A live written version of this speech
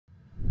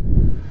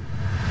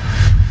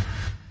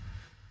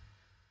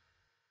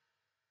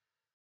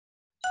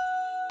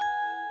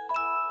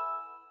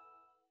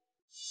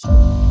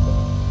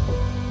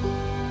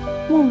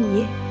梦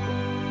野，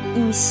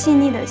以细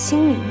腻的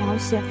心理描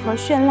写和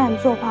绚烂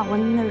作画闻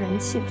名的人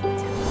气作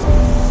家。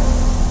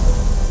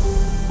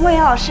梦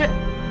野老师，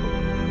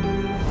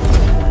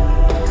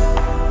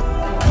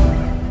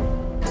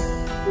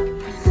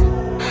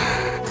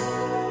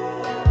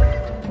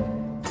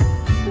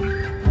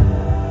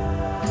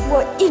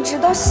我一直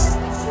都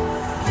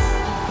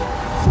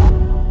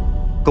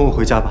跟我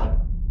回家吧。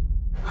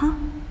啊？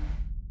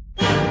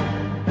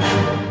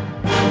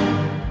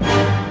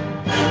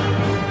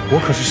我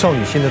可是少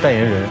女心的代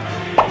言人，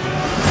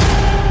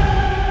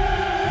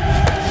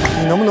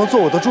你能不能做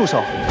我的助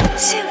手？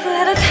幸福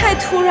来得太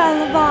突然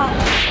了吧！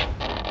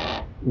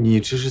你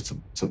这是怎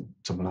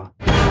么了？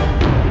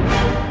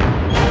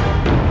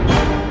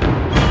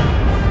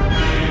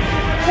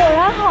果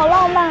然好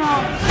浪漫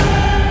啊！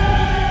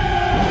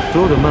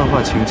所有的漫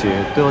画情节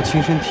都要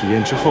亲身体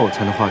验之后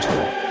才能画出来。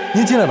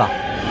您进来吧。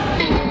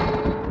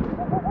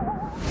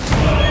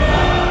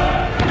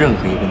任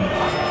何一个女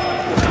孩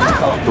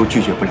都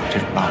拒绝不了这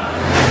种浪漫。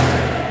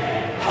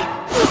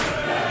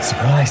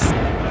Surprise！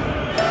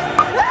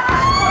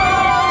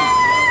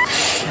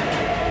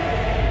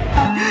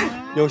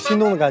 有心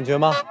动的感觉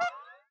吗？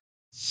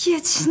叶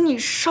启，你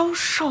收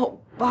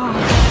手吧。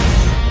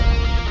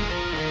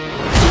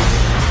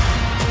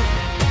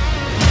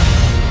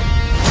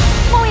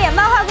梦野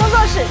漫画工作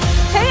室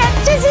全员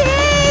支起！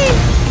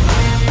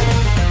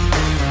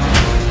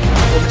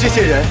我们这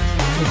些人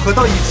组合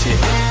到一起，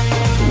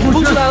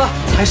故事来了，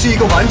才是一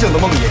个完整的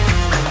梦野。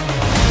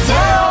加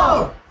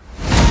油！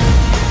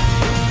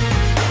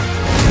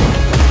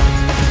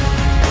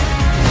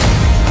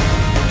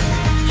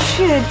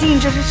确定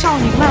这是少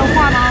女漫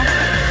画吗？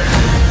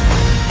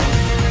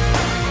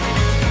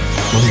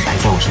有你陪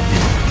在我身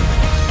边，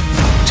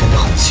真的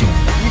很幸福。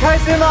你开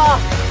心吗？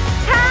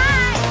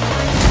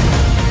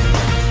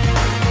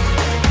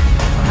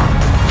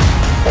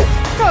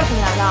这有什么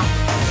难的？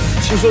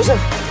听说是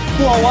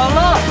广完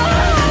了。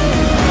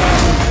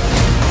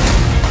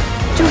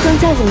就算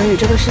再怎么与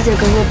这个世界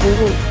格格不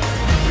入，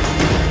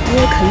你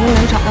也肯定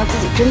能找到自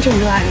己真正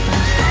热爱的东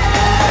西。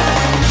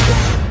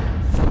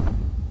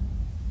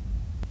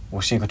我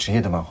是一个职业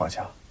的漫画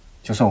家，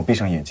就算我闭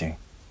上眼睛，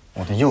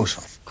我的右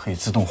手可以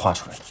自动画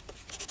出来的。